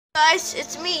Guys,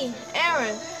 it's me,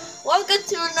 Aaron. Welcome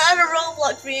to another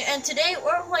Roblox video, and today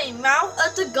we're playing Mouth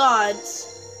of the Gods.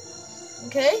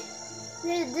 Okay?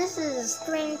 This is a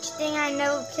strange thing. I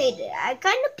never played it. I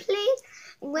kind of played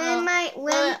when I'm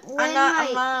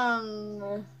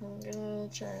gonna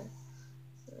try.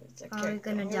 You're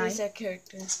gonna die. Where's that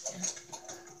character?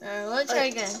 Yeah. Alright, let's try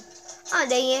again. Oh,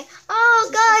 there he is.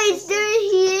 Oh, guys, there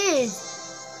he is.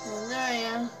 Oh, there I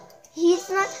am. He's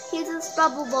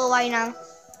unstoppable right now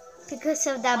because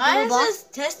of that Why blue ball. does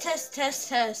this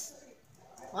test?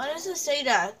 Why does it say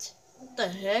that? What the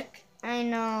heck? I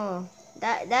know.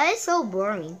 That is so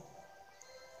boring.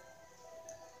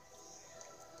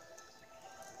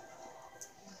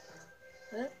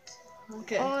 What?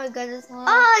 Okay. Oh my goodness.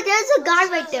 Oh, there's a guy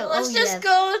right there. Let's just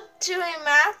go to a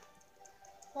map.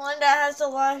 One that has a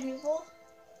lot of people.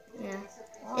 Yeah.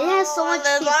 It has so much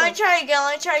people. Let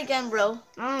me try again, bro.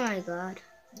 Oh my god.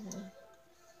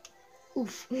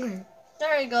 Oof.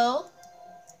 There we go.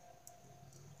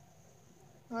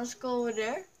 Let's go over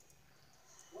there.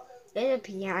 There's a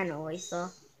piano I saw.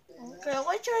 Okay,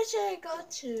 what church should I go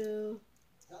to?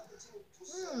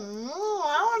 I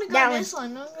want to go to this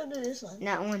one. I'm going to go to this one.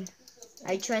 That one.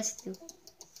 I trust you.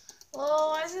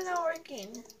 Oh, why is it not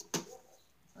working?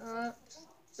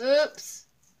 Oops.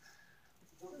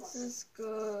 Let's just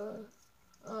go.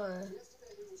 Okay.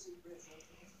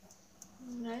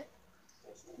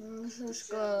 Let's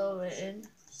just go over in.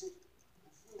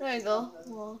 There you go.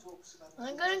 Well,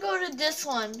 I'm gonna go to this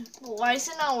one. But why is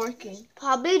it not working?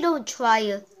 Probably don't try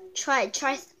it. Try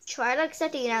like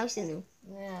something else new.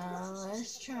 Yeah,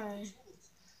 let's try.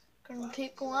 Gonna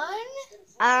pick one.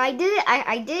 I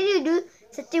did do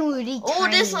something really tiny. Oh,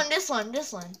 this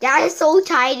one. That is so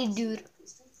tiny, dude.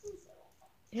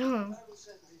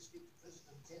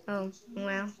 Oh,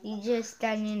 well, you just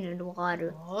stand in the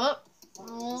water.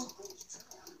 Oh.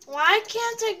 Why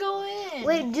can't I go in?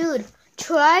 Wait, dude,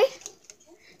 try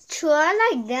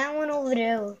like that one over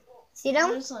there. See that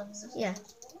one? This one. Yeah.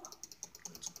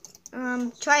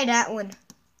 Try that one.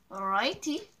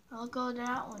 Alrighty, I'll go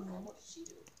that one then.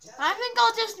 I think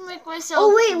I'll just make myself.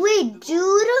 Oh wait,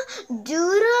 do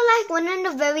like one in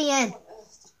the very end.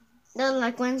 The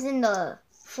like one's in the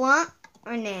front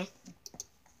or nah.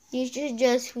 You should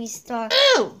just restart.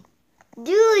 Ew!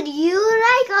 Dude, you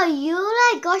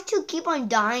got to keep on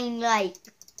dying. Like,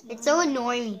 it's so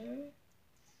annoying.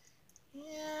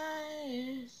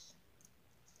 Yes.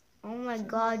 Oh my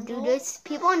god, dude, there's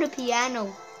people on the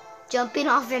piano jumping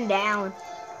off and down.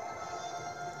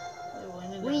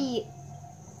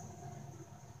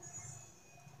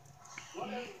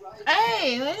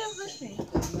 Hey, wait up with me.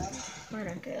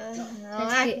 I'm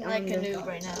acting like a noob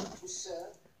right now.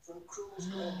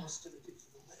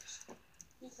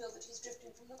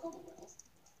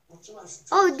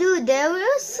 Oh, dude, there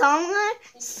was someone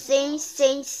same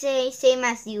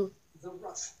as you.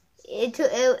 It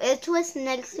was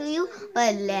next to you,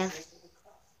 but left.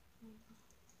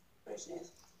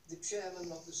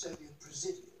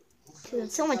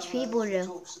 Dude, so much people there.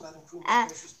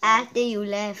 After you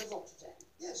left. I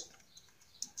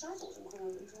thought him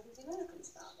criminal with the Americans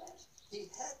about that. He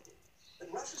had been, but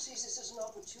Russia sees this as an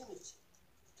opportunity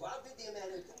to outbid the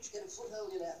Americans, get a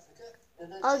foothold in Africa, and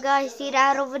then... Oh, guys, see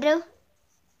that over there?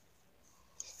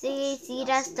 See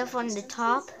that stuff on the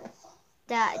top?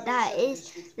 That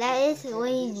is where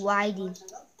he's riding.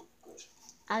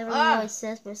 I don't know what it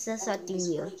says, but it says something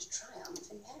real. I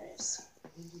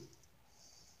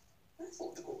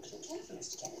thought the court didn't care for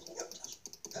Mr. Kennedy.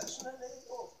 Personally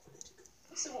or politically.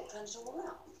 So what turns all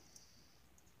around?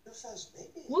 The first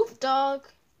baby. Woof dog.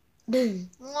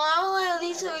 Well, at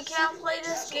least we can't play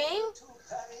this game.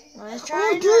 Let's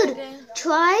try dude, again.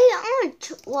 Try on.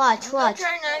 Watch.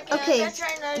 Okay,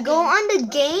 go on the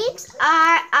games.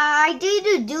 I did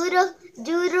the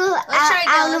doodle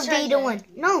elevator one.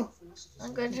 No.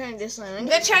 I'm gonna try this one. I'm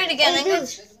gonna try it again. Hey,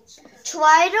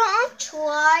 try the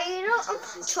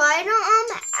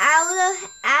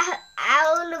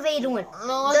elevator one.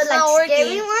 No, it's not working.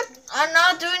 Scary one? I'm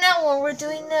not doing that one. We're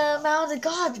doing the Mouth of the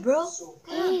Gods, bro.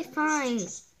 Hey, fine.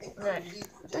 Right.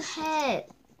 What the heck?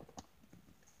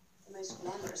 The most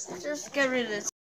glamorous Just get rid of this.